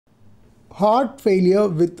Heart failure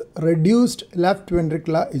with reduced left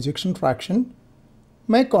ventricular ejection fraction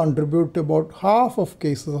may contribute to about half of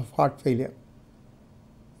cases of heart failure.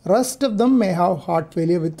 Rest of them may have heart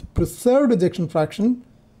failure with preserved ejection fraction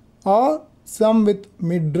or some with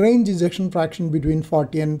mid-range ejection fraction between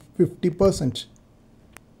 40 and 50%.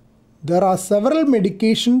 There are several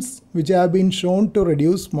medications which have been shown to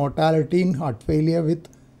reduce mortality in heart failure with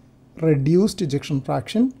reduced ejection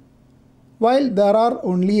fraction, while there are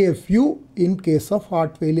only a few in case of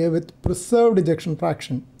heart failure with preserved ejection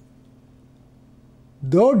fraction.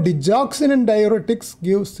 Though digoxin and diuretics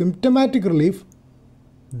give symptomatic relief,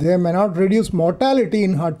 they may not reduce mortality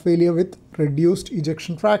in heart failure with reduced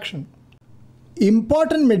ejection fraction.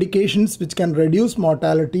 Important medications which can reduce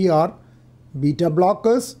mortality are beta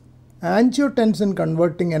blockers, angiotensin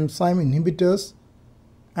converting enzyme inhibitors,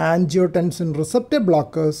 angiotensin receptor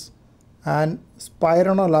blockers, and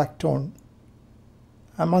spironolactone.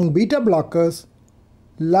 Among beta blockers,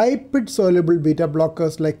 lipid-soluble beta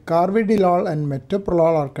blockers like carvedilol and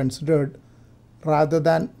metoprolol are considered rather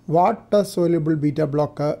than water-soluble beta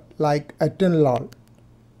blocker like atenolol.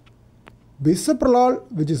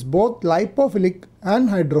 Bisoprolol, which is both lipophilic and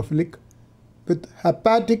hydrophilic with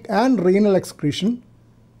hepatic and renal excretion,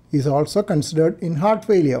 is also considered in heart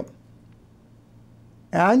failure.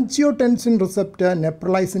 Angiotensin receptor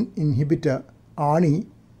neprilysin inhibitor (ANI)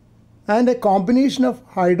 and a combination of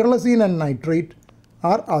hydralazine and nitrate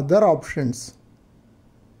are other options.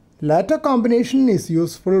 Latter combination is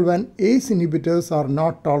useful when ACE inhibitors are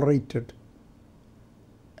not tolerated.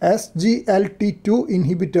 SGLT2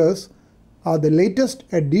 inhibitors are the latest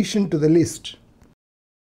addition to the list.